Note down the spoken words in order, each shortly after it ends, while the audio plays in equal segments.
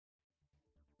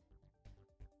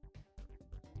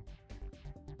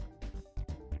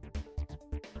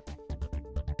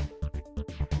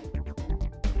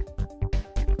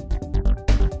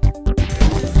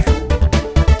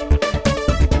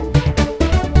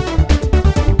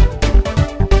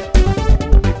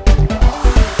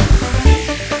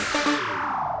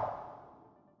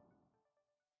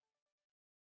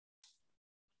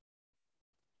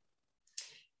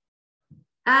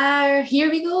Here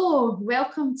we go.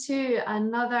 Welcome to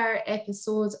another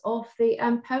episode of the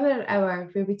Empower Hour,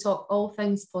 where we talk all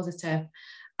things positive.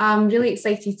 I'm really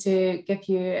excited to give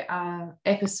you an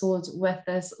episode with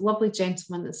this lovely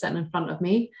gentleman that's sitting in front of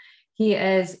me. He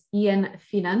is Iain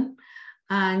Feenan,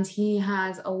 and he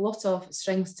has a lot of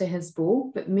strings to his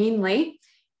bow, but mainly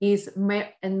he's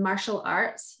in martial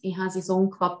arts. He has his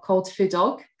own club called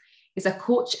Foodog. He's a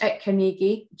coach at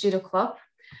Carnegie Judo Club.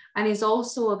 And he's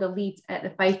also the lead at the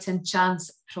Fighting Chance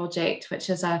project, which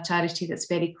is a charity that's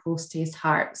very close to his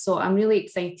heart. So I'm really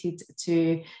excited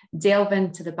to delve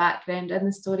into the background and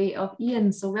the story of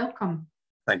Iain. So welcome.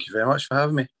 Thank you very much for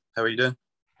having me. How are you doing?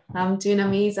 I'm doing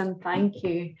amazing, thank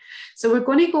you. So we're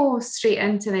going to go straight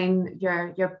into then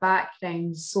your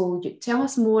background. So tell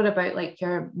us more about like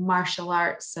your martial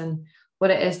arts and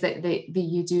what it is that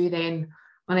you do then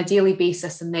on a daily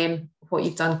basis, and then what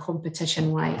you've done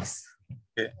competition-wise.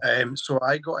 So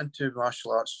I got into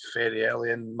martial arts very early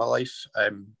in my life.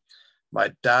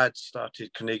 My dad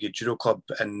started Carnegie Judo Club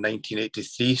in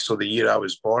 1983, so the year I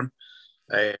was born.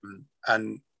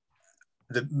 And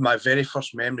my very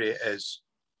first memory is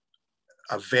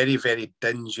a very, very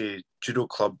dingy judo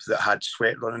club that had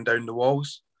sweat running down the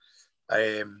walls.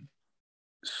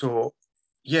 So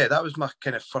yeah, that was my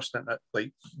kind of first,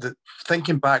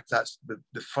 thinking back, that's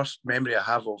the first memory I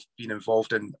have of being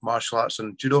involved in martial arts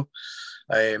and judo.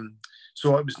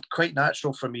 So it was quite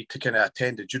natural for me to kind of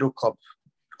attend a judo club,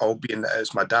 albeit that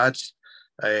it's my dad's.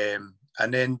 And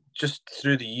then just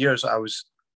through the years, I was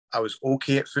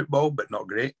okay at football, but not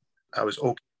great. I was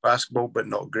okay at basketball, but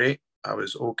not great. I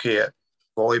was okay at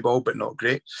volleyball, but not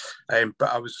great. But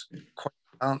I was quite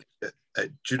talented at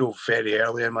judo very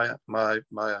early in my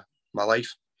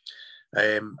life.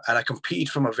 And I competed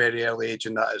from a very early age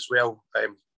in that as well.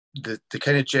 The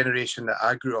kind of generation that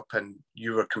I grew up in,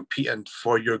 you were competing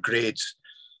for your grades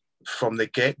from the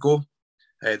get-go.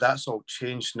 That's all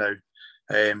changed now.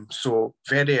 So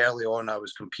very early on, I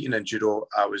was competing in judo.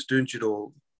 I was doing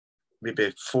judo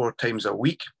maybe 4 times a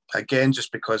week, again,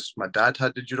 just because my dad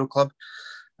had the judo club.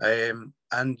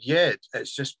 And yeah,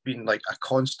 it's just been like a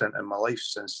constant in my life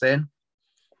since then.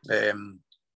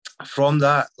 From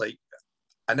that, like,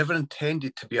 I never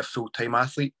intended to be a full-time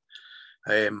athlete.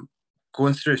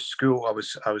 Going through school, I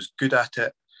was good at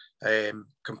it,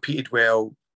 competed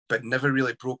well, but never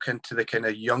really broke into the kind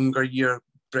of younger year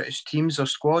British teams or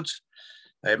squads.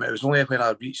 It was only when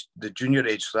I reached the junior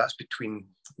age, so that's between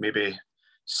maybe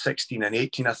 16 and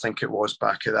 18, I think it was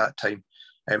back at that time.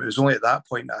 It was only at that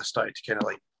point that I started to kind of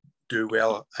like do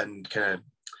well in kind of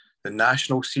the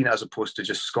national scene as opposed to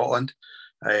just Scotland.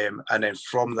 And then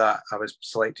from that, I was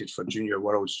selected for Junior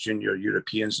Worlds, Junior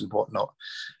Europeans and whatnot.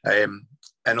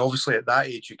 And obviously at that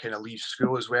age, you kind of leave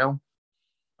school as well.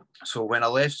 So when I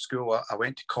left school, I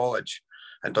went to college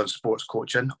and done sports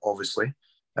coaching, obviously,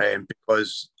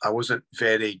 because I wasn't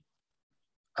very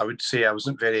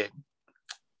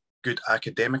good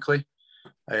academically.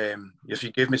 If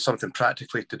you gave me something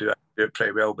practically to do, I could do it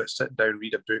pretty well, but sit down,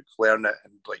 read a book, learn it,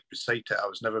 and like recite it, I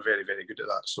was never very, very good at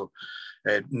that. So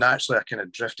naturally, I kind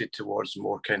of drifted towards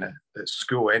more kind of at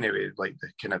school anyway, like the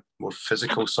kind of more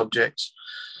physical subjects.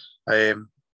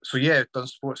 So yeah, I've done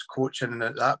sports coaching, and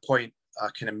at that point, I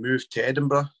kind of moved to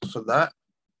Edinburgh for that,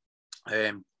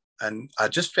 and I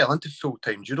just fell into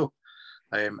full-time judo.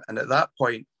 And at that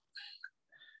point,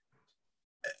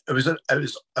 it wasn't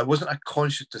a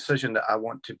conscious decision that I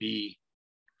want to be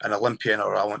an Olympian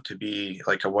or I want to be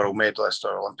like a world medalist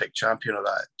or Olympic champion or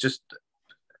that.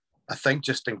 I think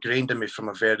just ingrained in me from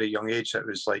a very young age. It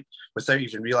was like, without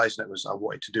even realizing I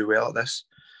wanted to do well at this.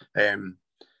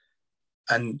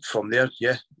 And from there,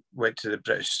 yeah, went to the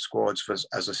British squads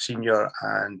as a senior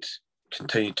and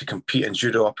continued to compete in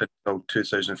judo up until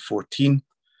 2014.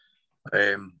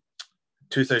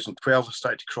 2012, I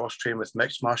started to cross-train with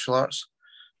mixed martial arts.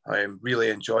 I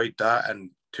really enjoyed that and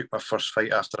took my first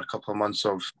fight after a couple of months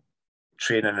of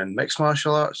training in mixed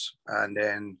martial arts. And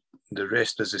then the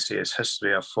rest, as I say, is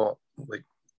history. I've fought like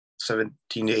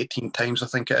 17, 18 times, I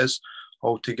think it is,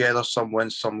 altogether, some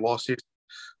wins, some losses.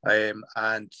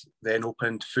 And then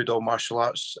opened Foodog Martial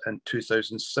Arts in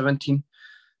 2017.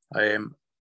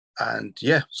 And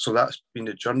yeah, so that's been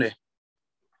the journey.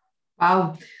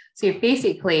 Wow. So you've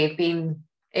basically been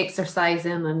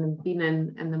exercising and been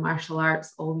in the martial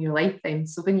arts all your life then.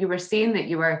 So when you were saying that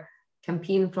you were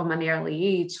competing from an early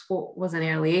age, what was an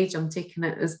early age? I'm taking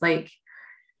it as like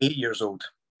 8 years old.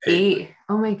 8.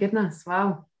 Oh my goodness,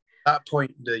 wow. At that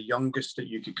point, the youngest that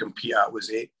you could compete at was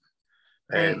 8.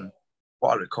 Right.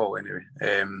 What I recall anyway.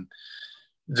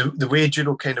 The way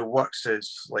judo kind of works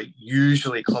is like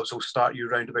usually clubs will start you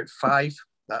around about 5.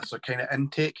 That's a kind of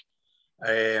intake.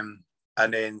 And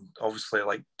And then obviously,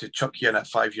 like, to chuck you in at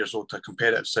 5 years old to a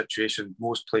competitive situation,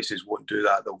 most places won't do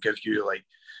that. They'll give you like,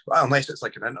 well, unless it's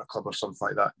like an inter club or something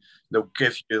like that, they'll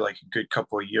give you like a good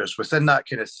couple of years. Within that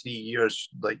kind of 3 years,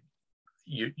 like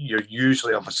you're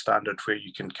usually of a standard where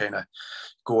you can kind of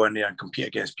go in there and compete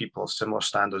against people of similar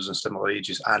standards and similar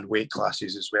ages and weight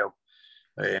classes as well.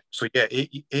 So yeah,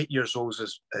 8 years old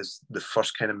is the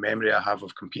first kind of memory I have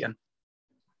of competing.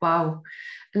 Wow.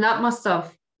 And that must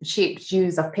have shaped you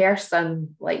as a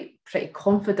person, like pretty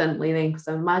confidently then, because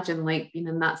I imagine like being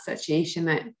in that situation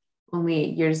at only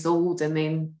 8 years old and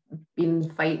then being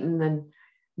fighting and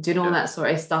doing all that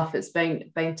sort of stuff, it's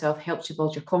bound to have helped you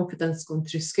build your confidence going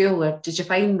through school. Or did you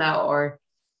find that? Or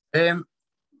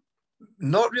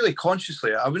not really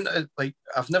consciously. I wouldn't like.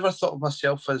 I've never thought of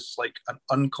myself as like an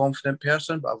unconfident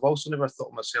person, but I've also never thought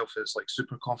of myself as like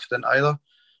super confident either.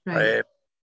 right.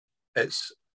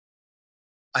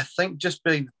 I think just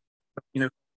being,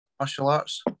 martial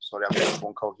arts. Sorry, I'm getting a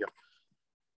phone call here.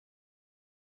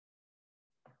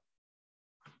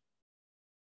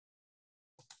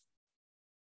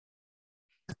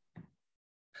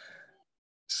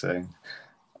 So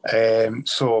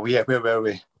yeah, where were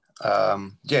we?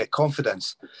 Yeah,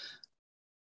 confidence.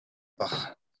 Oh,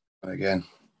 again.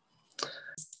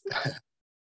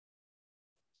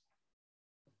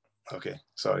 Okay,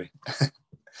 sorry.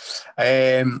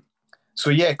 So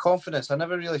yeah, confidence. I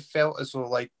never really felt as though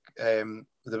like there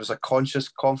was a conscious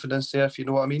confidence there, if you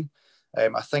know what I mean.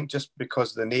 I think just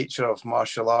because of the nature of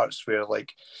martial arts, where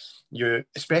like you,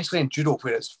 especially in judo,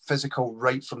 where it's physical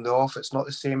right from the off, it's not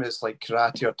the same as like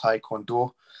karate or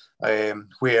taekwondo,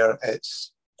 where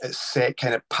it's set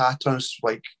kind of patterns.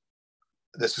 Like,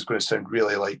 this is going to sound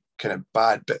really like kind of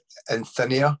bad, but in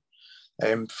thin air,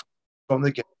 from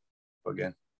the get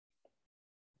again.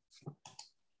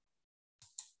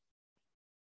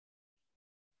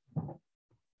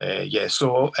 Yeah,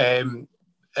 so and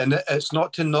it's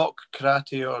not to knock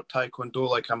karate or taekwondo.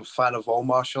 Like, I'm a fan of all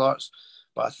martial arts,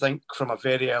 but I think from a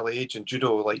very early age in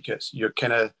judo, like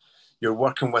you're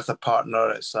working with a partner.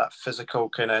 It's that physical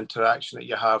kind of interaction that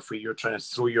you have where you're trying to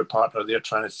throw your partner, they're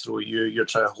trying to throw you, you're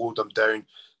trying to hold them down,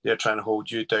 they're trying to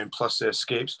hold you down, plus the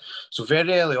escapes. So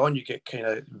very early on, you get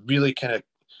really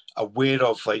aware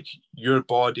of like your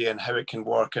body and how it can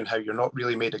work and how you're not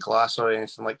really made of glass or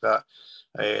anything like that.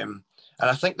 And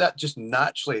I think that just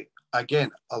naturally, again,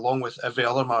 along with every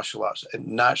other martial arts, it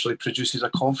naturally produces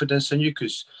a confidence in you,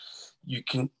 because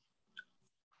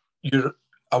you're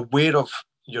aware of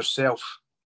yourself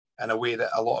in a way that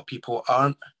a lot of people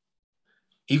aren't.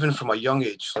 Even from a young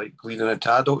age, like leading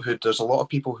into adulthood, there's a lot of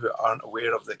people who aren't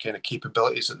aware of the kind of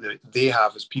capabilities that they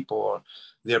have as people, or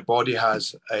their body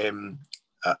has at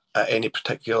any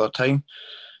particular time.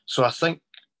 So I think,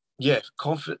 yeah,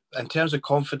 in terms of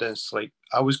confidence, like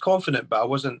I was confident, but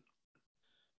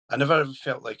I never ever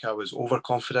felt like I was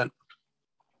overconfident.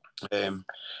 And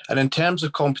in terms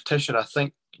of competition, I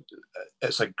think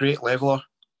it's a great leveler.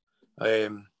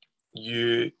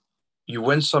 You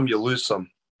win some, you lose some.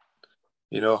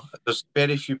 There's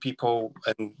very few people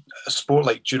in a sport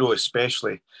like judo,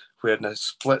 especially, where in a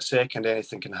split second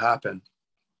anything can happen.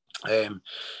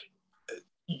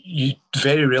 You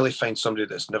very rarely find somebody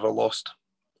that's never lost.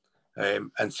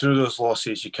 And through those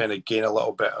losses, you kind of gain a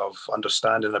little bit of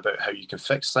understanding about how you can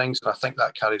fix things. And I think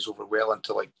that carries over well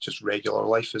into like just regular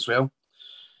life as well.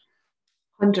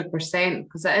 100%,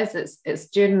 because it's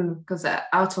during, because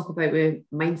I'll talk about with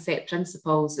mindset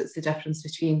principles. It's the difference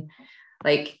between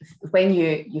like when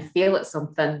you fail at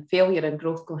something, failure and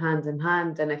growth go hand in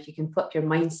hand. And if you can flip your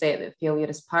mindset that failure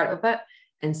is part of it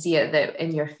and see it that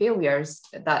in your failures,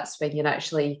 that's when you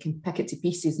can pick it to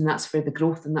pieces, and that's where the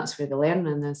growth and that's where the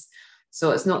learning is. So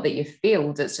it's not that you've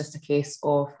failed, it's just a case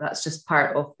of that's just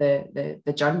part of the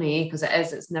journey, because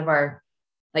it's never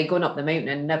like going up the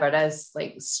mountain, never is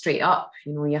like straight up.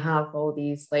 You have all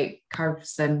these like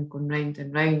curves and going round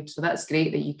and round. So that's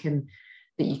great that you can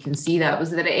see that.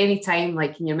 Was there at any time,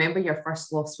 like, can you remember your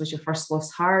first loss? Was your first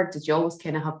loss hard? Did you always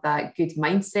kind of have that good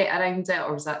mindset around it,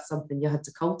 or was that something you had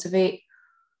to cultivate?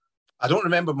 I don't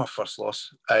remember my first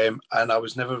loss, and I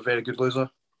was never a very good loser.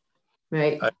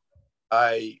 Right.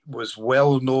 I was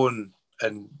well known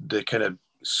in the kind of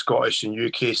Scottish and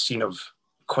UK scene of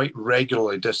quite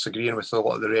regularly disagreeing with a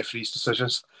lot of the referees'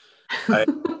 decisions.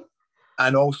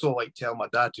 And also like tell my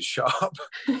dad to shut up.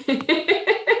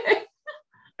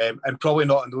 And probably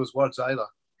not in those words either.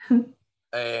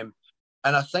 And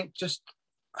I think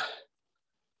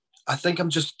I'm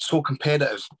just so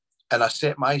competitive, and I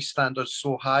set my standards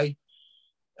so high,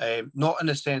 not in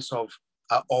the sense of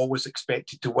I always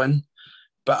expected to win,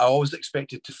 but I always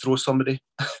expected to throw somebody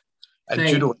in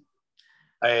judo.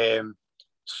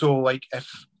 So like if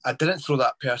I didn't throw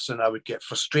that person, I would get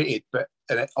frustrated,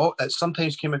 it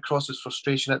sometimes came across as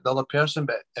frustration at the other person,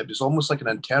 but it was almost like an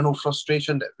internal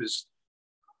frustration that was,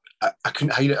 I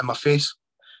couldn't hide it in my face.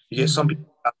 You get some people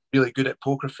that are really good at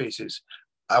poker faces.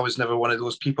 I was never one of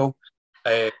those people.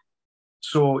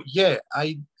 So yeah,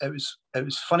 it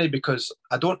was funny because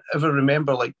I don't ever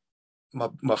remember like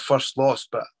my first loss,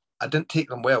 but I didn't take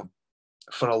them well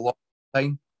for a long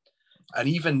time. And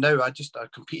even now, I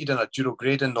competed in a judo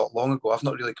grading not long ago. I've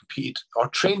not really competed or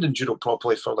trained in judo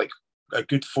properly for like a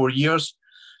good 4 years.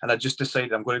 And I just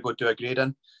decided I'm going to go do a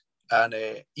grading. And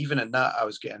even in that, I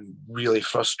was getting really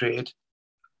frustrated.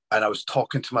 And I was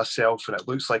talking to myself, and it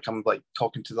looks like I'm like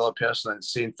talking to the other person and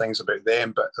saying things about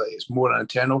them, but like, it's more an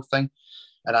internal thing.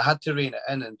 And I had to rein it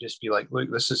in and just be like, look,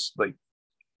 this is like,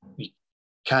 you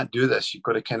can't do this. You've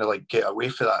got to kind of like get away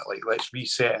from that. Like, let's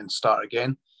reset and start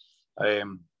again.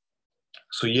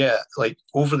 So yeah, like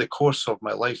over the course of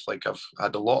my life, like I've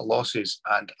had a lot of losses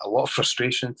and a lot of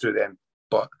frustration through them,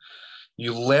 but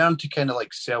you learn to kind of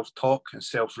like self-talk and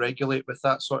self-regulate with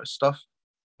that sort of stuff.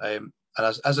 And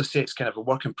as I say, it's kind of a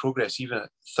work in progress. Even at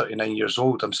 39 years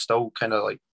old, I'm still kind of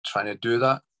like trying to do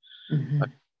that.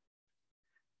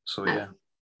 So yeah.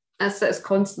 It's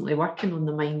constantly working on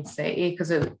the mindset,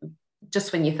 because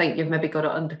just when you think you've maybe got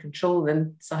it under control,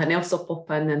 then something else will pop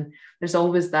in, and there's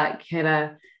always that kind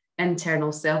of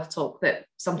internal self-talk that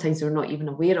sometimes we're not even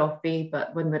aware of,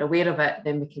 but when we're aware of it,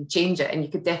 then we can change it. And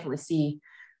you could definitely see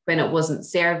when it wasn't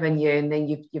serving you, and then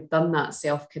you've done that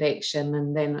self-correction,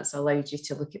 and then it's allowed you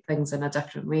to look at things in a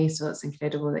different way. So it's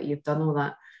incredible that you've done all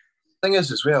that. Thing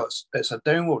is, as well, it's a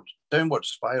downward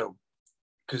spiral,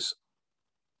 because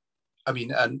I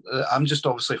mean, and I'm just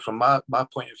obviously from my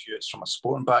point of view, it's from a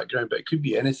sporting background, but it could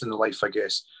be anything in life, I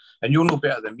guess. And you'll know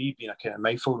better than me, being a kind of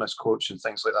mindfulness coach and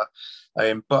things like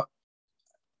that. But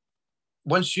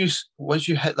once you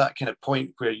hit that kind of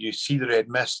point where you see the red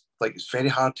mist, like it's very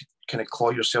hard to kind of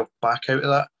claw yourself back out of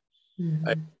that.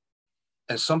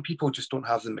 And some people just don't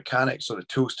have the mechanics or the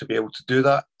tools to be able to do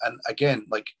that. And again,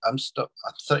 like I'm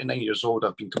 39 years old.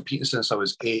 I've been competing since I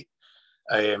was 8.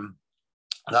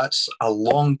 That's a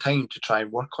long time to try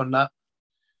and work on that.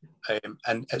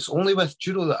 And it's only with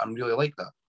judo that I'm really like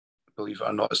that, believe it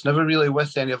or not. It's never really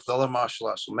with any of the other martial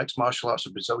arts, so mixed martial arts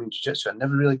or Brazilian jiu-jitsu. I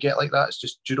never really get like that. It's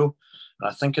just judo. And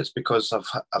I think it's because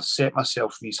I've set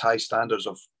myself these high standards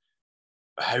of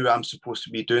how I'm supposed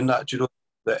to be doing that judo,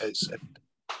 that it's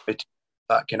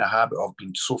that kind of habit of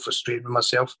being so frustrated with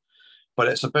myself. But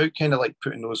it's about kind of like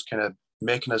putting those kind of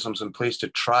mechanisms in place to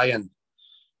try and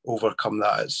overcome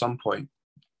that at some point.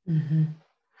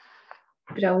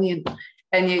 Brilliant.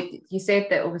 And you said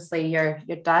that obviously your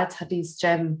dad had his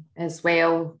gym as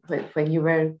well when you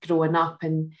were growing up,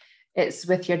 and it's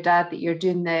with your dad that you're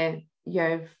doing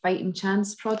your Fighting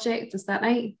Chance project, is that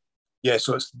right? Yeah,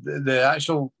 so it's the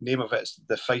actual name of it's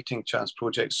the Fighting Chance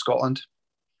Project Scotland.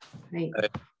 Right.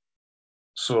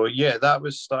 So yeah, that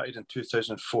was started in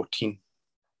 2014.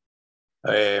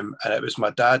 And it was my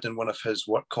dad and one of his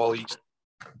work colleagues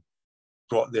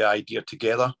brought the idea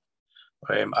together.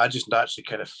 I just naturally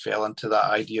kind of fell into that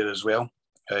idea as well.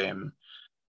 And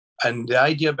the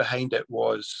idea behind it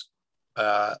was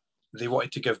they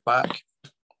wanted to give back.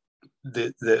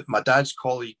 My dad's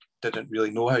colleague didn't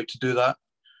really know how to do that.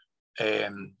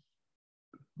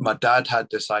 My dad had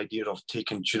this idea of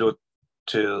taking judo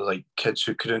to like kids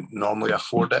who couldn't normally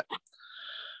afford it.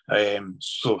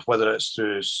 So whether it's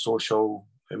through social,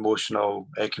 emotional,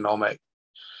 economic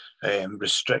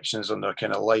restrictions on their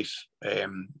kind of life,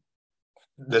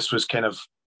 this was kind of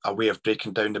a way of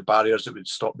breaking down the barriers that would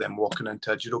stop them walking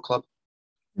into a judo club.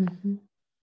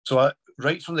 So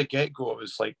right from the get-go,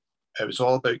 it was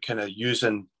all about kind of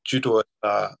using judo as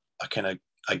a kind of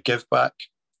a give back,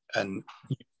 and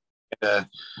the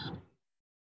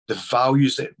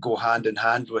values that go hand in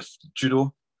hand with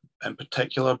judo in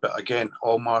particular, but again,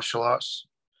 all martial arts,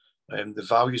 the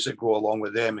values that go along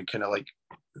with them, and kind of like,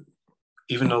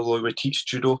 even though we teach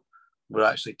judo, we're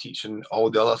actually teaching all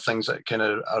the other things that kind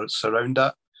of are surround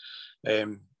that.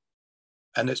 And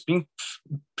it's been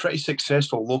pretty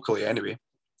successful locally anyway.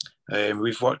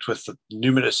 We've worked with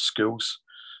numerous schools.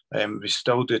 We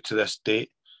still do to this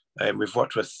date. We've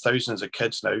worked with thousands of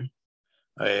kids now,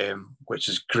 which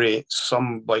is great.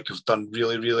 Some like have done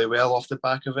really, really well off the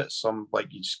back of it. Some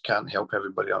like you just can't help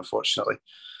everybody, unfortunately.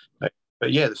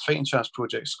 But yeah, the Fighting Chance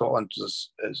Project Scotland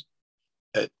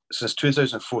since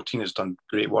 2014 has done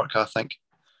great work, I think.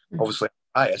 Obviously,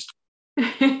 highest.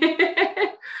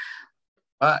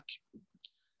 Back.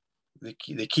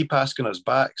 They keep asking us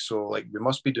back, so like we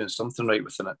must be doing something right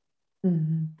within it.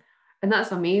 And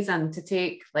that's amazing to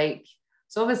take, like,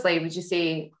 So obviously, would you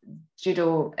say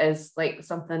judo is like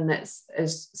something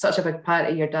is such a big part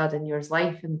of your dad and yours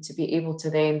life, and to be able to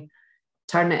then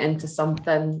turn it into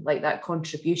something like that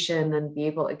contribution and be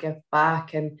able to give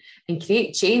back and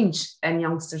create change in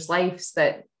youngsters' lives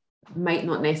that might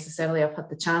not necessarily have had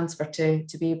the chance for to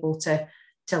be able to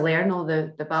learn all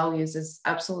the values is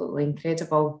absolutely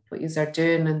incredible what you are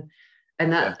doing.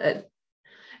 And that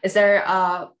is there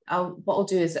what I'll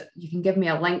do is you can give me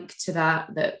a link to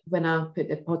that when I put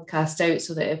the podcast out,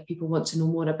 so that if people want to know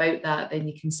more about that, then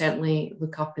you can certainly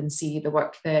look up and see the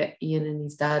work that Iain and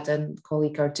his dad and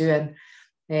colleague are doing.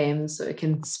 So it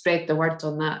can spread the word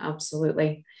on that,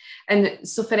 absolutely. And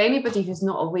so for anybody who's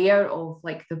not aware of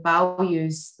like the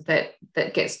values that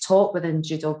gets taught within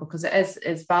judo, because it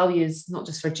is values not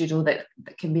just for judo that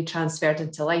can be transferred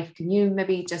into life, can you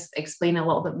maybe just explain a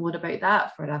little bit more about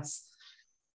that for us?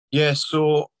 Yeah,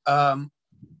 so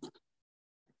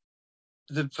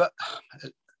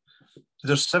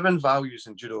there's 7 values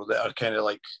in judo that are kind of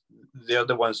like, they're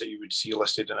the ones that you would see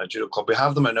listed in a judo club. We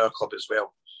have them in our club as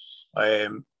well.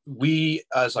 We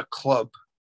as a club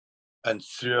and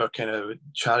through our kind of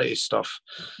charity stuff,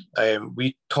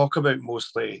 we talk about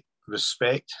mostly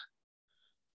respect,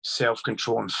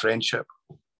 self-control and friendship.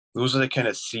 Those are the kind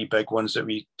of 3 big ones that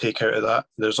we take out of that.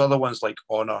 There's other ones like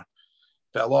honor,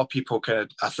 but a lot of people I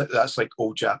think that's like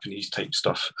old Japanese type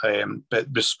stuff. But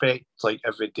respect, like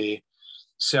every day,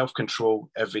 self-control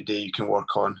every day you can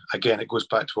work on. Again, it goes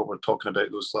back to what we're talking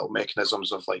about, those little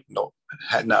mechanisms of like not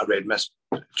hitting that red mist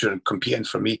during competing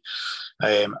for me.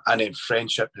 And then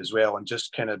friendship as well, and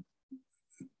just kind of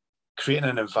creating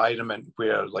an environment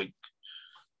where like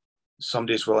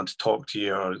somebody's willing to talk to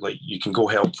you, or like you can go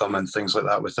help them and things like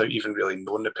that without even really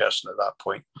knowing the person at that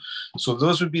point. So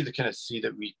those would be the kind of 3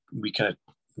 that we kind of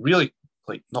really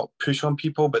like not push on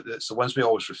people, but it's the ones we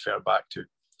always refer back to.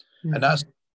 Mm-hmm. And that's at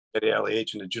a very early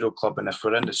age in the judo club. And if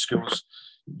we're in the schools,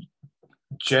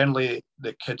 generally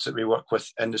the kids that we work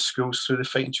with in the schools through the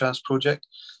Fighting Chance project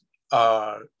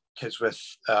are kids with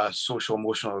social,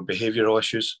 emotional, or behavioural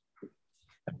issues.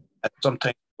 And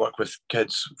sometimes we work with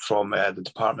kids from the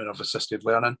Department of Assisted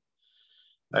Learning.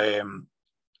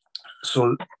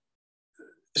 So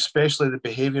especially the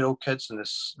behavioural kids and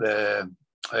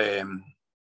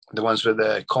the ones with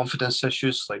the confidence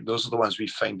issues, like those are the ones we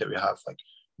find that we have like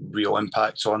real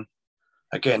impacts on.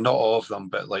 Again, not all of them,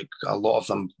 but like a lot of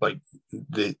them, like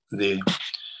they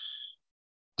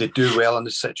do well in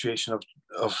the situation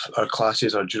of our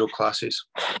classes, our judo classes,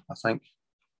 I think.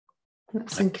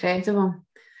 That's incredible.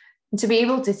 And to be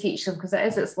able to teach them, because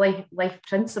it's life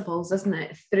principles, isn't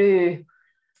it, through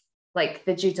like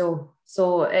the judo.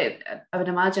 So I would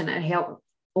imagine it help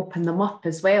open them up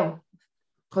as well,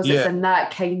 because it's in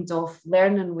that kind of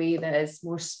learning way that is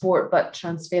more sport but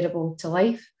transferable to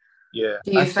life. Yeah.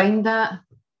 Do you find that?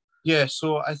 Yeah,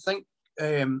 so I think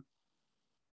when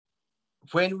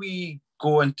we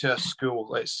go into a school,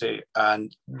 let's say,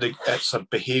 and it's a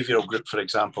behavioural group, for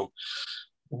example,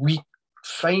 we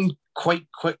find quite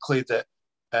quickly that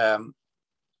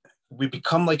we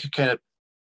become like a kind of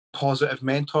positive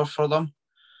mentor for them,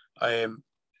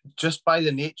 just by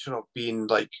the nature of being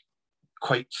like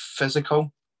quite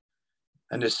physical,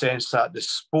 in the sense that the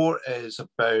sport is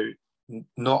about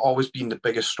not always being the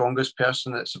biggest, strongest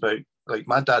person. It's about like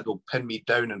my dad will pin me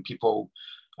down and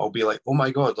I'll be like, oh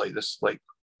my God, like this like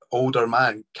older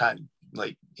man can't,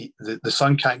 like the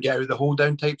son can't get out of the hold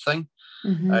down type thing.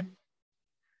 Mm-hmm.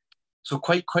 So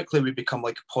quite quickly we become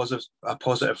like a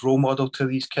positive role model to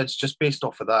these kids just based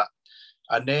off of that.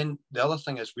 And then the other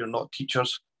thing is we're not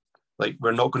teachers. Like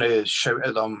we're not going to shout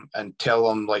at them and tell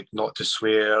them like not to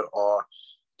swear or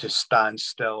to stand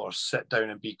still or sit down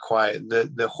and be quiet.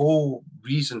 The whole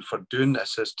reason for doing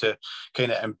this is to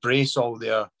kind of embrace all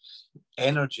their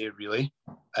energy really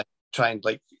and try and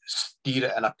like steer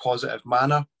it in a positive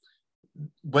manner.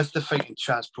 With the Fighting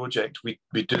Chance project, we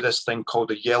do this thing called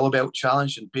the Yellow Belt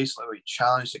Challenge, and basically we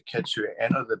challenge the kids who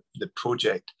enter the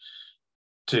project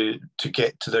to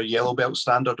get to their yellow belt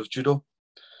standard of judo.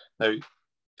 Now,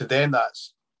 to them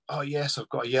that's, oh yes, I've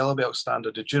got a yellow belt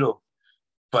standard of judo.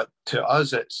 But to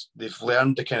us, it's they've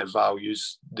learned the kind of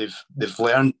values, they've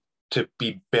learned to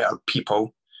be better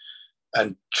people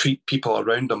and treat people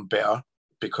around them better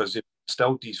because they've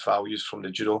instilled these values from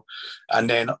the judo. And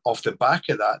then off the back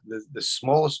of that, the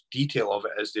smallest detail of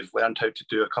it is they've learned how to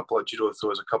do a couple of judo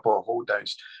throws, a couple of hold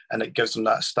downs, and it gives them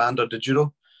that standard of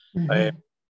judo. Mm-hmm.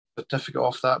 Certificate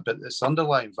off that, but it's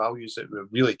underlying values that we're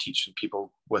really teaching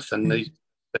people within the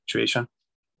situation.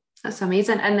 That's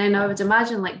amazing. And then I would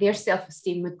imagine like their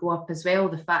self-esteem would go up as well,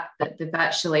 the fact that they've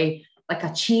actually like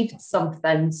achieved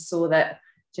something, so that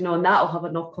you know, and that'll have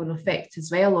a knock-on effect as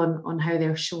well on how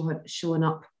they're showing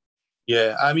up.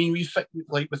 Yeah, I mean,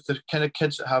 like with the kind of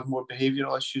kids that have more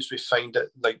behavioural issues, we find that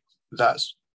like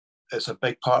it's a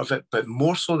big part of it, but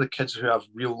more so the kids who have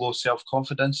real low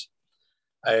self-confidence.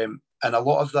 And a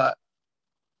lot of that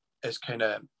is kind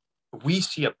of, we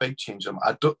see a big change in them.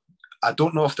 I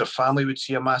don't know if their family would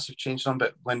see a massive change in them,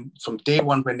 but from day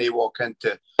one, when they walk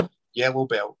into yellow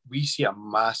belt, we see a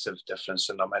massive difference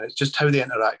in them. And it's just how they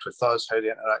interact with us, how they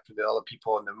interact with the other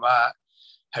people on the mat,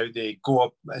 how they go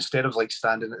up, instead of like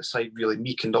standing at the side really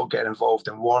meek and not getting involved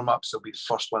in warm-ups, they'll be the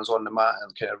first ones on the mat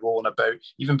and kind of rolling about,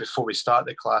 even before we start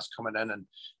the class, coming in and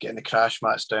getting the crash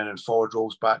mats down and forward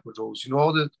rolls, backward rolls, you know,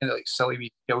 all the kind of like silly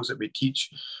wee skills that we teach.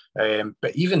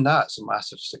 But even that's a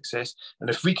massive success. And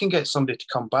if we can get somebody to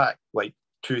come back like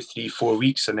 2, 3, 4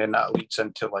 weeks, and then that leads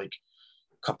into like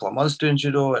a couple of months doing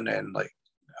judo, and then like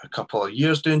a couple of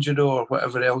years doing judo or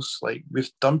whatever else, like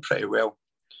we've done pretty well.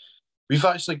 We've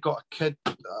actually got a kid,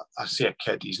 I say a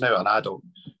kid, he's now an adult,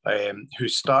 who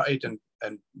started in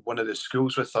one of the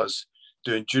schools with us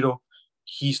doing judo.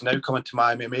 He's now coming to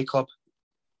my MMA club.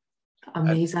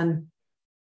 Amazing.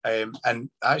 And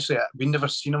actually, we never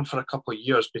seen him for a couple of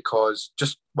years because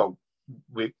of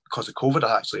COVID,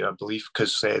 actually, I believe,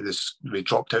 because we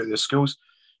dropped out of the schools.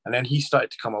 And then he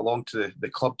started to come along to the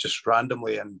club just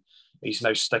randomly, and he's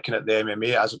now sticking at the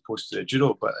MMA as opposed to the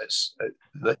judo. But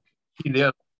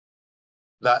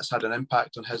that's had an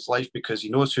impact on his life because he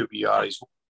knows who we are. He's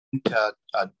walking into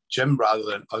a gym rather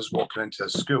than us walking into a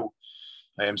school.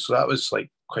 So that was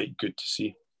like quite good to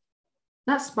see.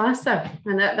 That's massive,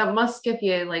 and that must give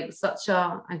you like such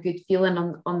a good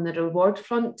feeling on the reward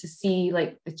front to see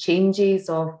like the changes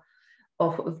of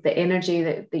the energy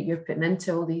that you're putting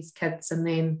into all these kids, and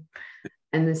then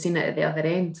seeing it at the other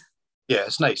end. Yeah,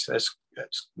 it's nice. It's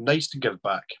nice to give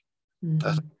back. Mm-hmm.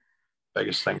 That's the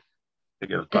biggest thing, to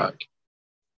give back.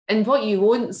 And what you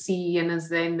won't see, Iain, is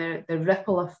then the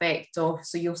ripple effect of,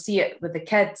 so you'll see it with the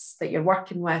kids that you're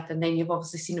working with, and then you've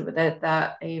obviously seen it with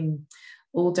that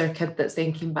older kid that's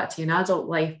then came back to an adult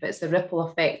life, but it's the ripple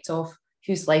effect of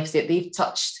whose lives that they've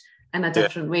touched in a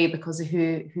different way because of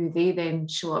who they then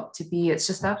show up to be. It's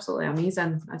just absolutely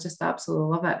amazing. I just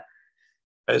absolutely love it.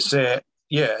 It's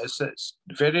it's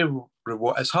very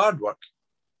rewarding. It's hard work,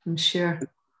 I'm sure. There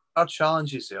are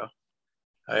challenges there.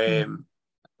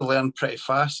 Learn pretty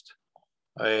fast,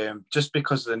 just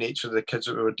because of the nature of the kids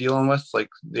that we were dealing with.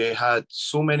 Like, they had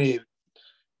so many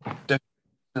different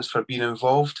reasons for being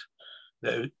involved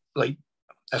that, like,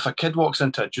 if a kid walks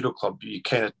into a judo club, you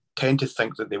kind of tend to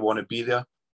think that they want to be there.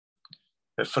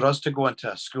 But for us to go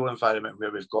into a school environment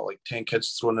where we've got like 10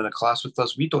 kids thrown in a class with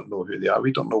us, we don't know who they are.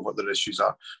 We don't know what their issues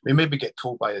are. We maybe get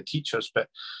told by the teachers, but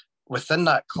within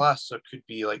that class, there could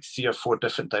be like 3 or 4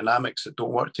 different dynamics that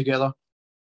don't work together.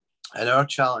 And our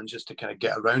challenge is to kind of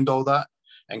get around all that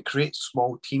and create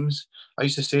small teams. I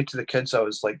used to say to the kids, I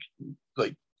was like,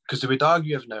 because they would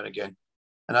argue every now and again.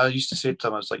 And I used to say to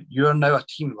them, I was like, you're now a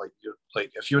team. Like, you're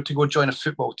like, if you were to go join a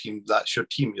football team, that's your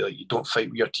team. You're like, you don't fight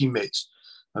with your teammates.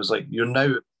 I was like, you're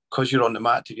now, because you're on the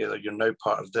mat together, you're now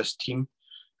part of this team.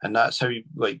 And that's how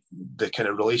the kind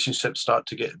of relationships start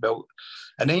to get built.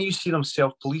 And then you see them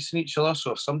self-policing each other.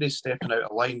 So if somebody's stepping out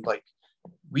of line, like,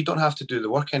 we don't have to do the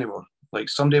work anymore. Like,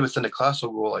 somebody within the class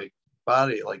will go like,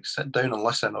 Barry, like, sit down and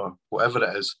listen, or whatever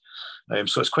it is.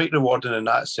 So it's quite rewarding in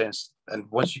that sense. And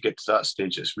once you get to that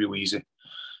stage, it's real easy.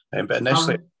 But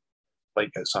initially,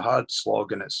 like, it's a hard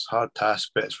slog and it's a hard task,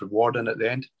 but it's rewarding at the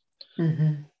end.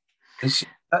 Mm-hmm. And see,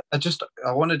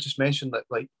 I want to just mention that,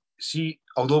 like, see,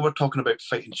 although we're talking about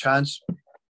fighting chance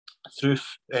through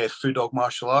Food Dog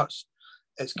Martial Arts,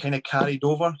 it's kind of carried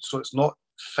over. So it's not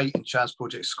Fighting Chance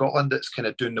Project Scotland that's kind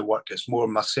of doing the work. It's more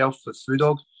myself with Food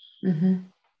Dog.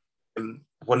 Mm-hmm.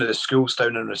 One of the schools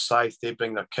down in Rosyth, they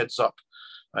bring their kids up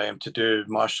to do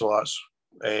martial arts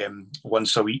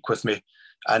once a week with me.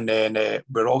 And then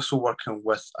we're also working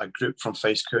with a group from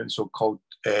Fife Council called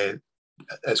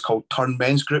Turn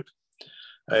Men's Group.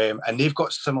 And they've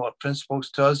got similar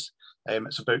principles to us.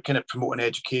 It's about kind of promoting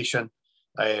education,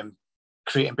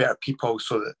 creating better people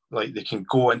so that, like, they can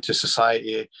go into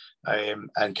society and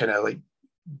kind of like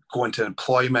go into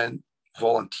employment,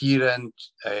 volunteering.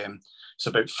 It's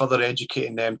about further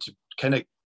educating them to kind of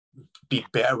be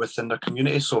better within their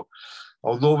community. So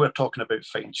although we're talking about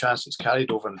fighting chance, it's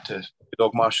carried over into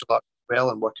dog martial arts as well,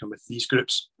 and working with these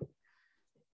groups.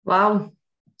 Wow.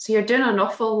 So you're doing an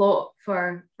awful lot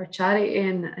for charity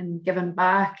and giving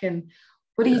back. And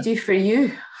what do you do for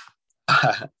you?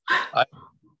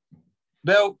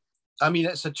 Well, I mean,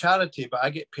 it's a charity, but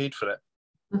I get paid for it.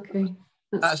 Okay.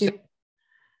 That's good.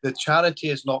 The charity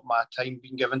is not my time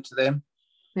being given to them.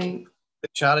 Right. the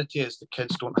charity is the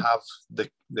kids don't have the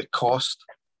cost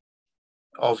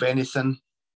of anything.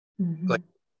 Like,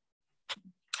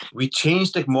 we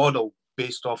changed the model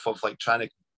based off of like trying to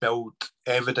build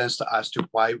evidence as to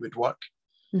why it would work.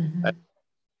 The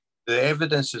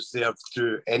evidence is there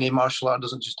through any martial art. It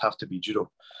doesn't just have to be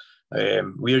judo.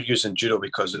 We're using judo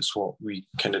because it's what we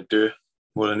kind of do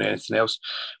more than anything else.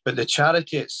 But the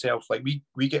charity itself, like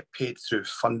we get paid through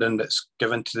funding that's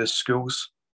given to the schools.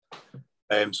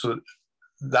 So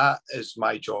that is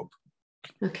my job.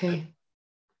 Okay.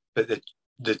 But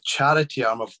the charity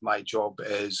arm of my job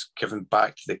is giving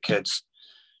back to the kids,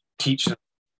 teaching,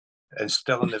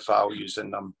 instilling the values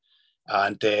in them,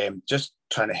 and just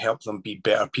trying to help them be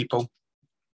better people.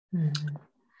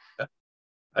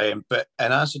 But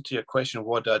in answer to your question,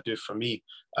 what do I do for me?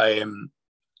 I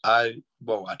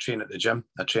train at the gym.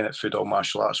 I train at Food All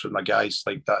Martial Arts with my guys.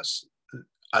 Like,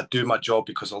 I do my job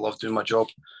because I love doing my job.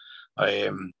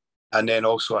 And then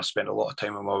also I spend a lot of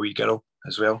time with my wee girl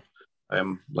as well.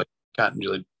 Like, can't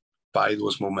really buy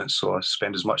those moments, so I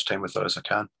spend as much time with her as I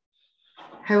can.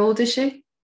 How old is she?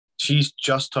 She's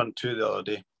just turned 2 the other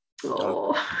day.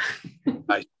 Oh.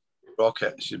 I rock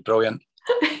it. She's brilliant.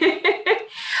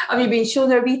 Have you been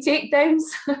showing her wee takedowns?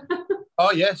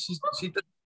 Oh yeah, she did.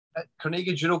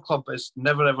 Carnegie Judo Club has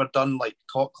never ever done like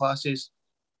talk classes.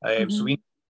 So we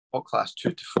talk class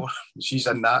 2 to 4. She's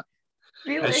in that.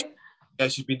 Really?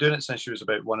 She's been doing it since she was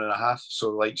about 1.5. So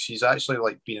like, she's actually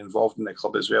like been involved in the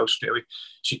club as well straight away.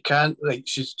 She can't, like,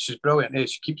 she's brilliant.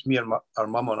 She keeps me and our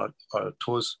mum on our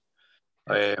toes.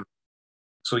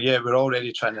 So yeah, we're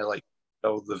already trying to like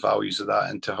build the values of that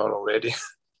into her already.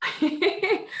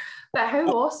 But how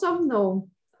awesome though.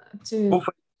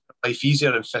 Hopefully life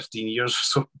easier in 15 years or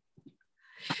so.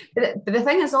 But the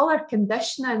thing is, all our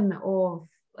conditioning of,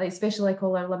 like, especially like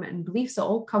all our limiting beliefs, it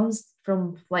all comes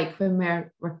from like when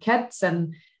we're kids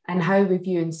and how we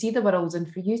view and see the world.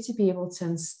 And for you to be able to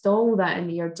install that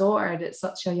into your daughter at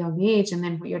such a young age, and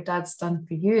then what your dad's done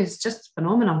for you is just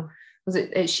phenomenal, because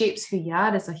it shapes who you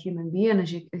are as a human being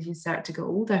as you start to get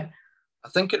older. I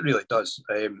think it really does.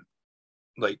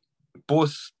 Like,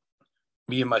 both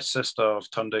me and my sister have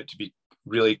turned out to be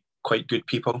really quite good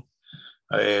people.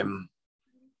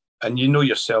 And you know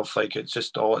yourself, like, it's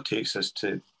just all it takes is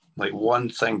to, like, one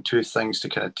thing, two things to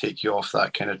kind of take you off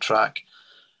that kind of track.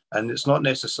 And it's not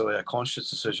necessarily a conscious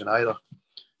decision either.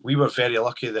 We were very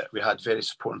lucky that we had very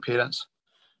supporting parents,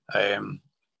 and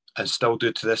still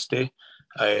do to this day.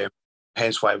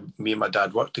 Hence why me and my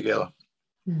dad work together.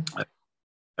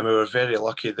 And we were very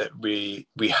lucky that we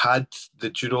had the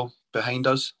judo behind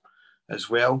us as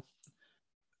well.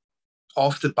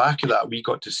 Off the back of that, we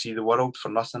got to see the world for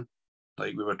nothing.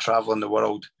 Like, we were traveling the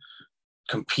world,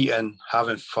 competing,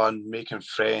 having fun, making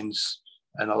friends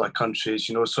in other countries,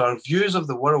 you know. So our views of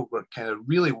the world were kind of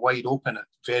really wide open at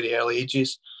very early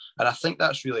ages. And I think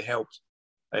that's really helped.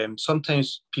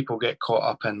 Sometimes people get caught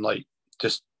up in like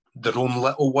just their own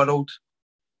little world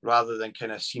rather than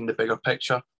kind of seeing the bigger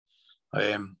picture.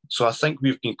 So I think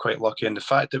we've been quite lucky. And the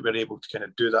fact that we're able to kind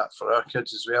of do that for our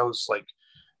kids as well is like,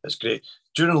 it's great.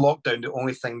 During lockdown, the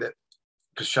only thing that,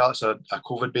 because Charlotte's a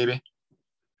COVID baby.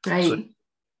 Right.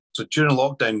 So during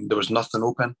lockdown, there was nothing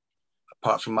open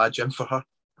apart from my gym for her.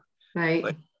 Right.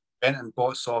 Like, went and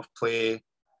bought soft play,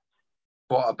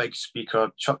 bought a big speaker,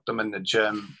 chucked them in the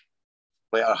gym,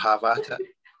 let her have at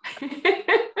it.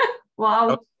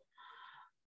 Wow.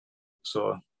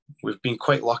 So we've been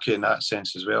quite lucky in that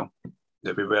sense as well,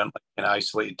 that we weren't like kind of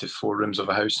isolated to 4 rooms of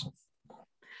a house.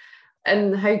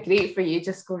 And how great for you,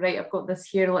 just go, right, I've got this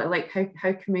here, like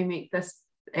how can we make this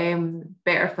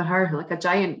better for her, like a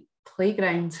giant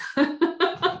playground.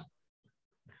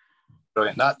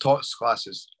 Brilliant. That TOTS class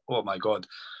is, oh my God,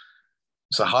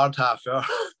 it's a hard half hour.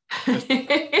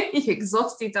 You're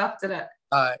exhausted after it.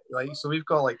 Like, so we've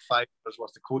got like 5 hours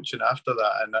worth of coaching after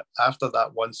that, and after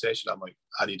that one session, I'm like,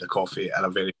 I need a coffee and a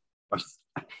very one.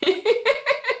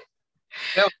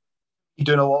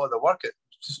 Doing a lot of the work.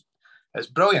 It's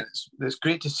brilliant. It's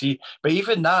great to see. But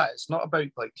even that, it's not about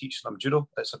like teaching them judo.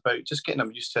 It's about just getting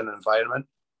them used to an environment.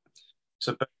 It's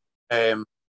about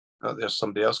oh, there's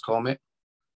somebody else calling me.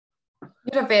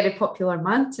 You're a very popular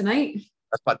man tonight.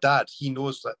 That's my dad. He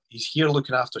knows that he's here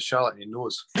looking after Charlotte, and he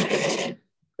knows.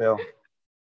 Well,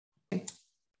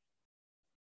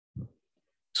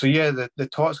 so yeah, the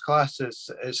TOTS class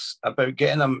is about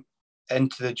getting them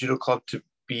into the judo club to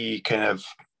be kind of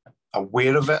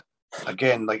aware of it.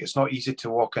 Again, like, it's not easy to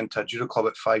walk into a judo club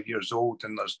at 5 years old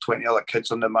and there's 20 other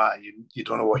kids on the mat and you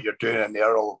don't know what you're doing, and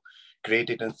they're all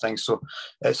graded and things. So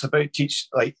it's about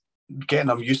getting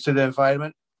them used to the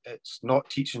environment, it's not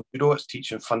teaching judo, it's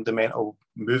teaching fundamental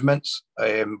movements.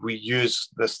 We use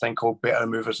this thing called better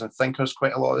movers and thinkers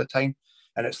quite a lot of the time,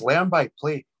 and it's learned by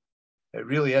play. It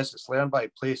really is. It's learned by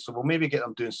play. So we'll maybe get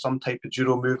them doing some type of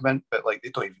judo movement, but like they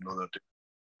don't even know they're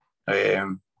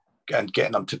doing. And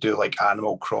getting them to do like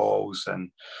animal crawls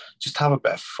and just have a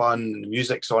bit of fun.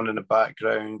 Music's on in the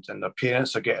background, and their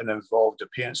parents are getting involved. Their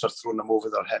parents are throwing them over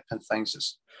their hip and things.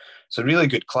 It's a really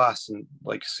good class, and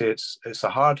like I say, it's a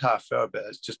hard half hour, but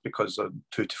it's just because of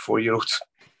 2 to 4 year olds.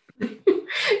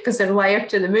 Because they're wired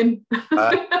to the moon.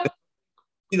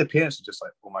 The parents are just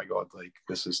like, oh my god, like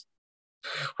this is,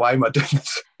 why am I doing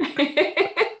this?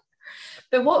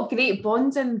 But what great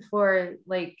bonding for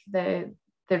like the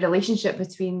relationship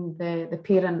between the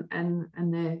parent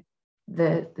and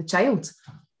the child.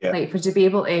 Yeah. Like for to be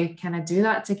able to kind of do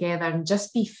that together and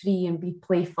just be free and be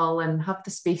playful and have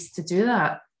the space to do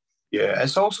that. Yeah,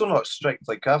 it's also not strict.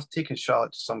 Like I've taken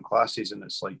Charlotte to some classes and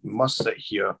it's like, you must sit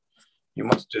here, you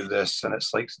must do this. And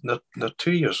it's like, they're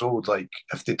 2 years old. Like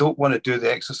if they don't want to do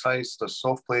the exercise, there's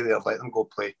soft play there, let them go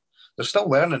play. They're still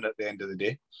learning at the end of the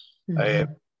day.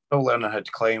 Mm-hmm. Still learning how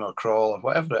to climb or crawl or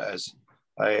whatever it is.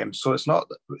 So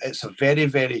it's a very,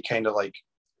 very kind of like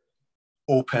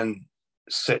open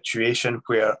situation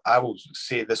where I will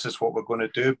say this is what we're going to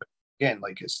do. But again,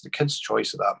 like it's the kid's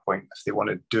choice at that point if they want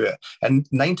to do it. And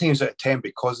 9 times out of 10,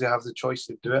 because they have the choice,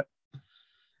 they do it.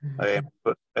 Mm-hmm.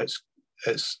 But it's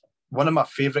one of my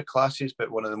favourite classes, but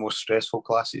one of the most stressful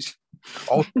classes.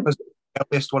 Also because the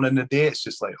earliest one in the day, it's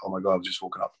just like, oh my God, I've just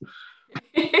woken up.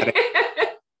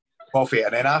 Coffee,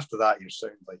 and then after that, you're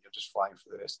sounding like you're just flying for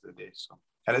the rest of the day. So,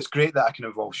 and it's great that I can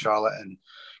involve Charlotte, and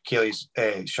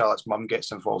Charlotte's mum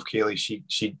gets involved. Kaylee,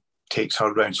 she takes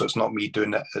her round, so it's not me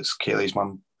doing it. It's Kaylee's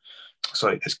mum.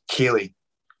 Sorry, it's Kaylee,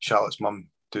 Charlotte's mum,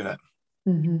 doing it.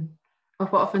 Mm-hmm. Oh,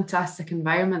 what a fantastic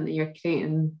environment that you're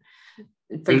creating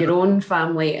for your own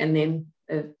family, and then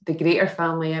the greater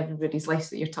family, everybody's lives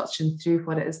that you're touching through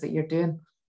what it is that you're doing.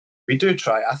 We do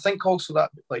try. I think also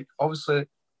that, like, obviously,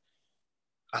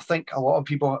 I think a lot of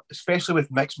people, especially with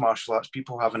mixed martial arts,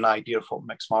 people have an idea of what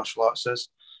mixed martial arts is.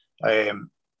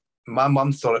 My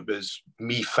mum thought it was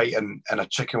me fighting in a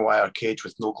chicken wire cage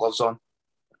with no gloves on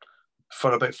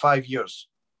for about 5 years.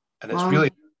 And it's really,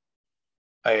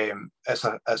 it's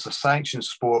a sanctioned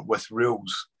sport with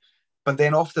rules. But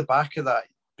then off the back of that,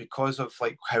 because of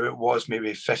like how it was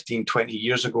maybe 15, 20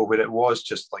 years ago, where it was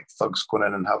just like thugs going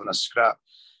in and having a scrap,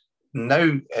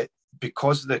 now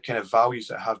because of the kind of values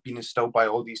that have been instilled by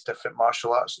all these different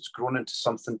martial arts, it's grown into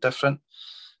something different.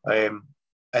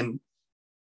 And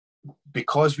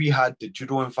because we had the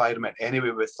judo environment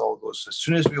anyway with all those, as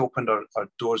soon as we opened our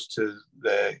doors to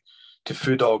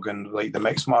Foodog and like the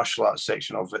mixed martial arts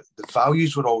section of it, the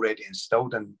values were already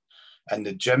instilled in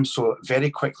the gym. So very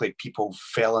quickly people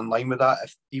fell in line with that.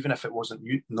 Even if it wasn't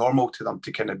normal to them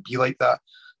to kind of be like that,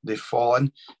 they fall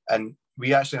in. And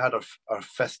we actually had our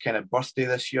 5th kind of birthday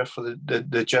this year for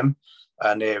the gym,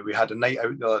 and we had a night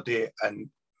out the other day, and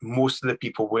most of the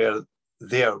people were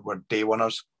day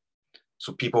oneers.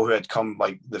 So people who had come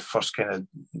like the first kind of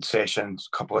sessions,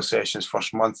 couple of sessions,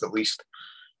 first month at least,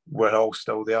 were all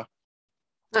still there.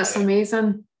 That's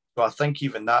amazing. So I think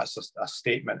even that's a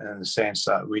statement in the sense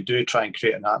that we do try and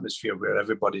create an atmosphere where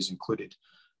everybody's included.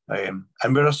 And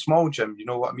we're a small gym, you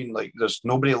know what I mean? Like there's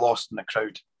nobody lost in the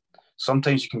crowd.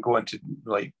 Sometimes you can go into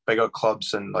like bigger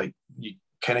clubs and like you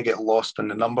kind of get lost in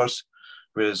the numbers.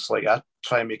 Whereas like I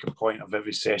try and make a point of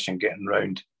every session getting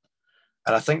round.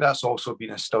 And I think that's also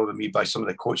been instilled in me by some of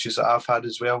the coaches that I've had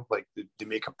as well. Like they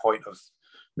make a point of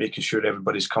making sure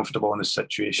everybody's comfortable in the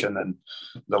situation and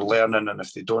they're learning. And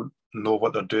if they don't know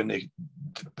what they're doing,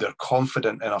 they're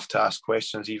confident enough to ask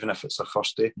questions, even if it's their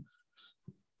first day.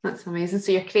 That's amazing.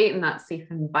 So you're creating that safe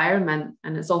environment,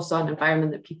 and it's also an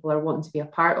environment that people are wanting to be a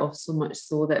part of, so much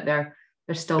so that they're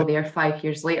still there 5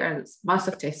 years later. And it's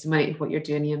massive testimony to what you're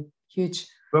doing, Iain. Huge.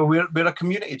 Well, we're a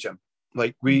community gym.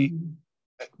 Like we're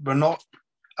not,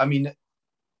 I mean,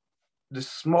 the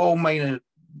small minor,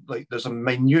 like there's a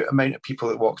minute amount of people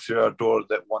that walk through our door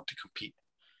that want to compete.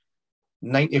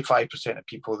 95% of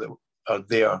people that are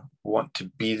there want to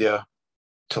be there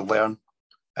to learn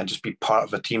and just be part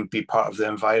of a team, be part of the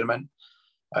environment.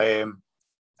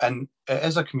 And it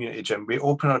is a community gym. We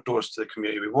open our doors to the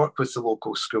community. We work with the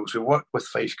local schools. We work with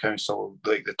Fife Council,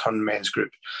 like the Turn Men's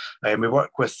Group. We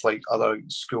work with like other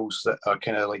schools that are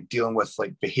kind of like dealing with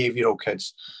like behavioural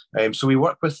kids. So we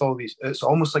work with all these. It's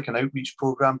almost like an outreach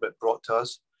program, but brought to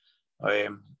us.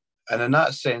 And in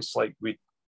that sense, like we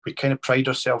kind of pride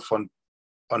ourselves on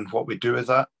what we do with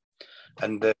that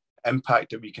and the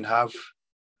impact that we can have.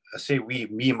 I say me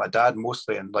and my dad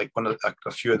mostly, and like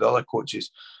a few of the other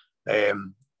coaches.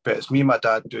 But it's me and my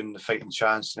dad doing the fighting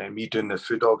chance, and then me doing the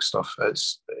food dog stuff.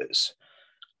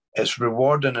 It's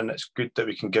rewarding, and it's good that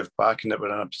we can give back, and that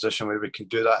we're in a position where we can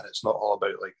do that, and it's not all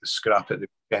about like the scrap at the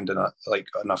weekend in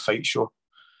a fight show.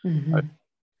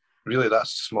 Really,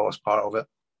 that's the smallest part of it.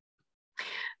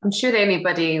 I'm sure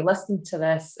anybody listening to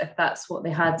this, if that's what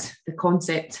they had, the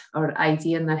concept or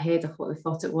idea in their head of what they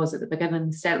thought it was at the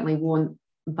beginning, certainly won't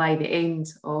by the end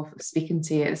of speaking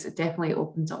to you. It definitely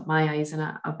opened up my eyes in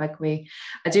a big way.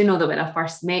 I do know that when I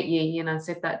first met you, Iain, I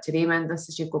said that to Raymond,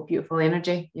 you've got beautiful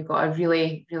energy. You've got a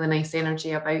really, really nice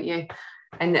energy about you.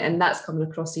 And that's coming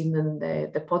across even in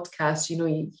the podcast. You know,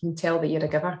 you can tell that you're a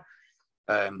giver.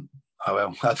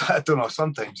 Well, I don't know,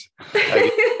 sometimes.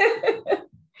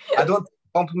 I don't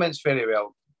compliments very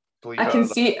well. I can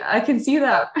see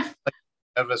that. Like,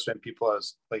 nervous when people are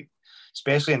like,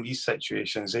 especially in these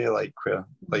situations, like where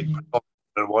like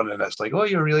one and it's like, oh,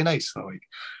 you're really nice. And I'm like,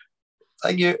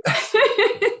 thank you.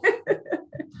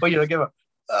 Oh, you're a giver.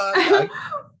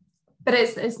 But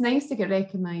it's nice to get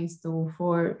recognised though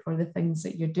for the things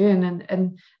that you're doing,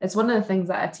 and it's one of the things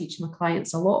that I teach my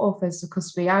clients a lot of, is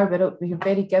because we're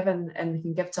very given and we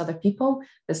can give to other people,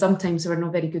 but sometimes we're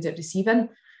not very good at receiving.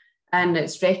 And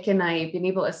it's being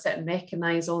able to sit and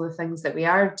recognise all the things that we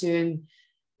are doing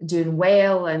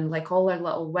well, and like all our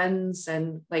little wins,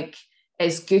 and like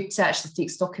it's good to actually take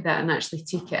stock of that and actually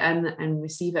take it in and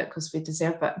receive it because we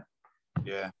deserve it.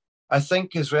 Yeah, I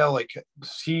think as well, like,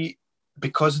 see,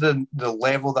 because of the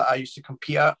level that I used to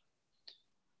compete at,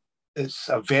 it's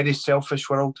a very selfish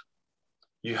world.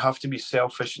 You have to be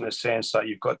selfish in the sense that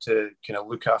you've got to kind of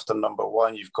look after number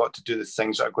one. You've got to do the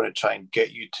things that are going to try and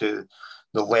get you to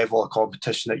the level of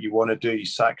competition that you want to do. You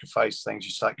sacrifice things,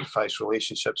 you sacrifice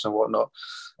relationships and whatnot.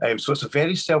 So it's a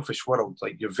very selfish world.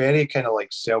 Like, you're very kind of like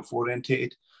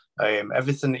self-orientated.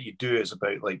 Everything that you do is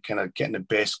about like kind of getting the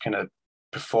best kind of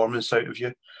performance out of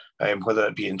you, whether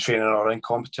it be in training or in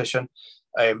competition.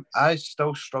 I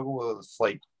still struggle with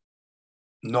like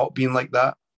not being like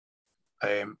that.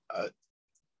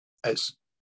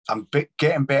 I'm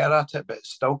getting better at it, but it's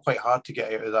still quite hard to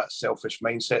get out of that selfish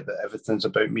mindset that everything's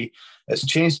about me. It's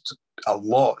changed a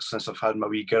lot since I've had my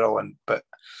wee girl, but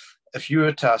if you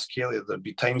were to ask Kaylee, there'd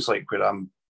be times like where I'm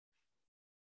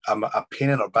a pain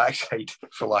in her backside,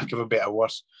 for lack of a better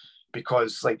word,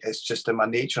 because like it's just in my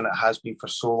nature, and it has been for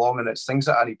so long, and it's things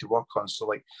that I need to work on. So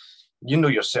like, you know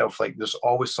yourself, like there's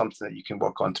always something that you can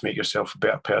work on to make yourself a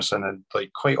better person, and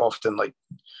like quite often like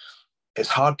it's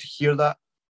hard to hear that.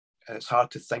 And it's hard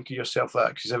to think of yourself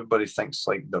that, because everybody thinks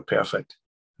like they're perfect.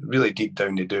 Really deep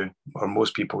down they do, or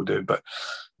most people do, but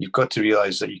you've got to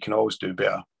realise that you can always do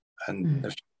better. And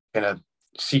if you kind of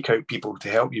seek out people to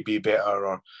help you be better,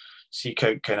 or seek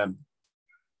out kind of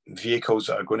vehicles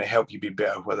that are going to help you be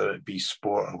better, whether it be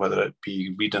sport or whether it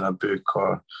be reading a book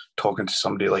or talking to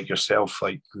somebody like yourself,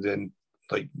 like then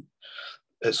like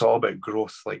it's all about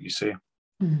growth, like you say.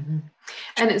 And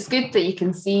it's good that you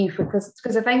can see, because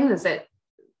the thing is that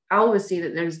I always say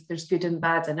that there's good and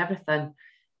bad in everything.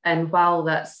 And while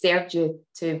that served you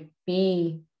to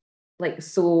be like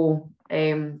so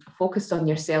focused on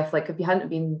yourself, like if you hadn't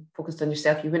been focused on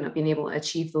yourself, you wouldn't have been able to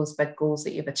achieve those big goals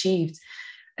that you've achieved.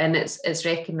 And it's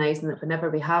recognizing that whenever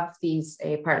we have these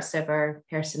parts of our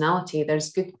personality,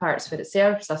 there's good parts where it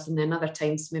serves us, and then other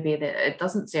times maybe that it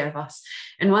doesn't serve us.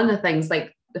 And one of the things,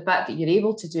 like the fact that you're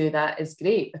able to do that is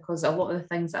great, because a lot of the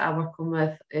things that I work on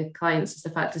with clients is the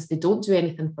fact is they don't do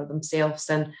anything for themselves,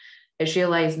 and it's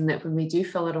realizing that when we do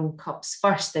fill our own cups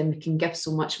first, then we can give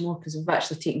so much more because we've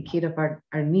actually taken care of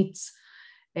our needs.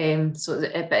 But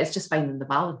it's just finding the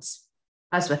balance,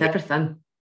 as with everything.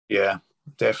 Yeah,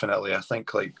 definitely. I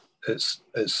think like it's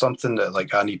something that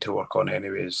like I need to work on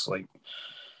anyways. Like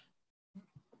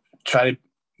try to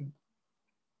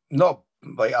not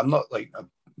like I'm not like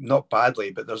not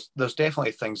badly, but there's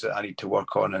definitely things that I need to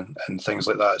work on and things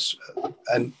like that.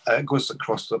 And it goes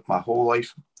across my whole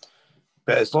life.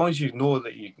 But as long as you know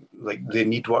that you like they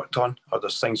need worked on, or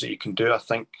there's things that you can do, I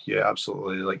think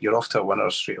absolutely, like you're off to a winner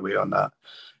straight away on that.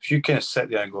 If you kind of sit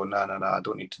there and go, no, I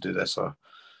don't need to do this, or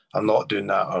I'm not doing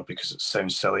that, or because it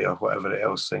sounds silly or whatever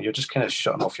else, then you're just kind of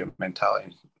shutting off your mentality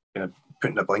and kind of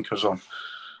putting the blinkers on.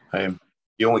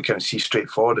 You only kind of see straight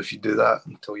forward if you do that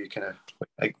until you kind of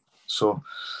like so.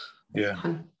 Yeah,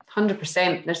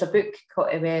 100%. There's a book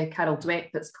called Carol Dweck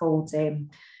that's called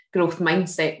Growth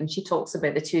Mindset, and she talks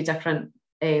about the two different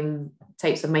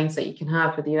types of mindset you can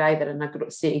have, whether you're either in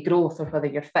a state of growth or whether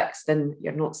you're fixed and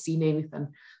you're not seeing anything.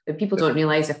 But people don't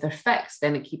realise if they're fixed,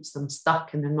 then it keeps them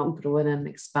stuck and they're not growing and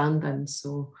expanding.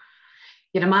 So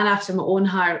you're a man after my own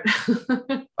heart.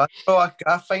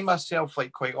 I find myself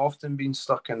like quite often being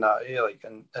stuck in that, like,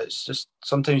 and it's just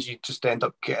sometimes you just end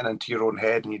up getting into your own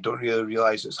head and you don't really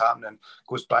realise it's happening. It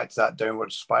goes back to that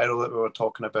downward spiral that we were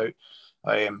talking about.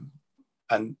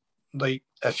 And like,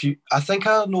 I think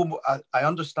I know, I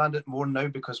understand it more now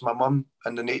because my mum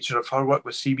and the nature of her work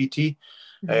with CBT,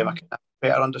 I can have a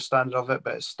better understanding of it,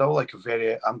 but it's still like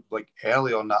I'm like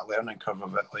early on that learning curve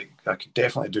of it. Like, I could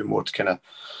definitely do more to kind of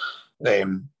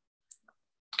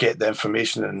get the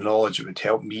information and knowledge that would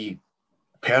help me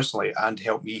personally and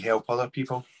help me help other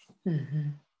people.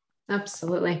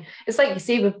 Absolutely. It's like you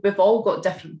say, we've all got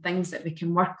different things that we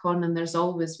can work on, and there's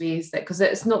always ways that, because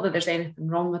it's not that there's anything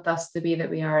wrong with us the way that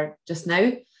we are just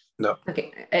now. No.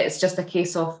 Like, it's just a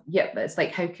case of, it's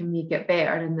like, how can we get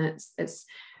better? And it's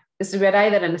we're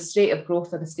either in a state of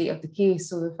growth or a state of decay.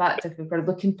 So the fact, if we're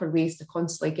looking for ways to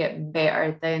constantly get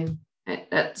better, then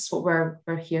that's what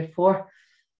we're here for.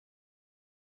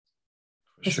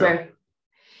 Sure.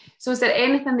 So is there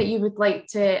anything that you would like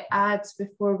to add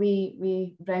before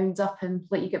we round up and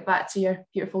let you get back to your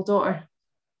beautiful daughter?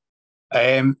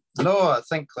 No, I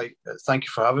think, like, thank you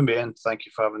for having me and thank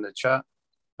you for having the chat.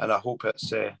 And I hope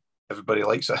it's everybody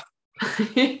likes it.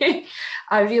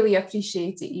 I really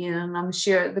appreciate it, Iain, and I'm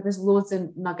sure there was loads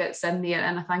of nuggets in there,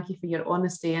 and I thank you for your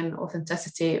honesty and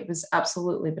authenticity. It was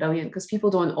absolutely brilliant, because people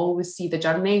don't always see the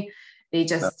journey. They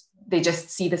just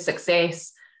see the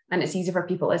success. And it's easy for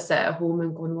people to sit at home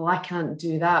and going, well, I can't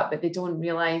do that. But they don't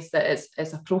realise that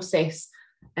it's a process.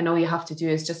 And all you have to do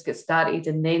is just get started,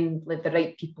 and then let the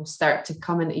right people start to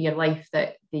come into your life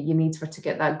that you need to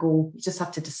get that goal. You just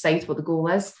have to decide what the goal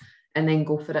is and then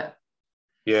go for it.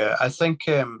 Yeah, I think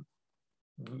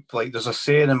like there's a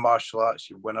saying in martial arts,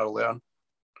 you win or learn.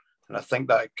 And I think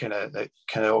that kind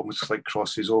of almost like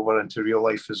crosses over into real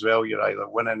life as well. You're either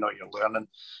winning or you're learning.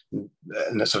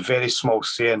 And it's a very small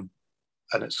saying.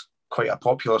 And it's quite a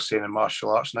popular saying in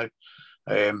martial arts now.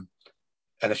 And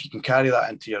if you can carry that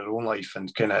into your own life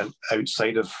and kind of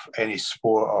outside of any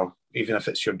sport, or even if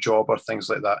it's your job or things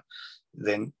like that,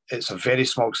 then it's a very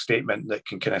small statement that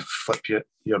can kind of flip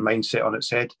your mindset on its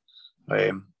head.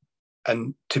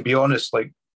 And to be honest,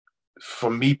 like, for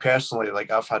me personally, like,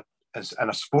 I've had, in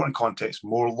a sporting context,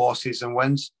 more losses than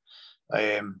wins,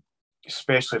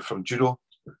 especially from judo.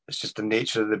 It's just the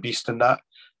nature of the beast in that.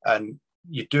 And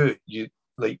you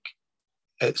like,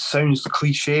 it sounds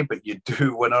cliche, but you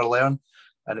do win or learn,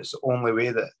 and it's the only way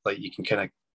that, like, you can kind of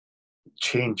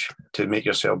change to make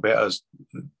yourself better, is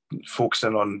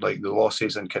focusing on, like, the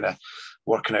losses and kind of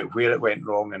working out where it went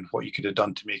wrong and what you could have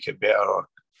done to make it better, or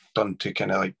done to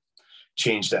kind of like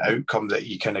change the outcome that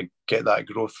you kind of get that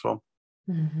growth from.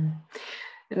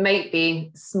 It might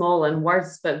be small in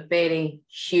words, but very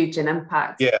huge in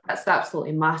impact. Yeah, that's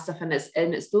absolutely massive, and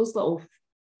it's those little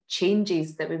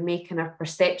changes that we make in our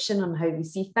perception on how we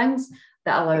see things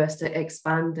that allow us to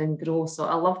expand and grow. So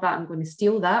I love that. I'm going to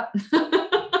steal that.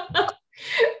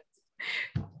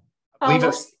 I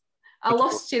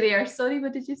lost you there. Sorry,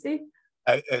 what did you say?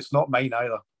 It's not mine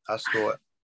either. I stole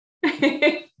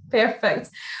it. Perfect.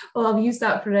 Well, I'll use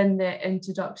that for in the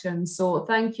introduction. So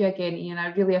thank you again, Iain.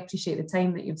 I really appreciate the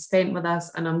time that you've spent with us,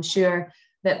 and I'm sure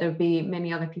that there'll be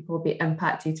many other people will be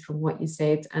impacted from what you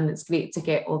said, and it's great to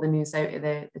get all the news out of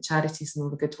the charities and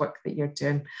all the good work that you're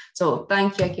doing. So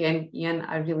thank you again, Iain.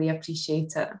 I really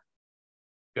appreciate it.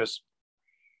 Yes.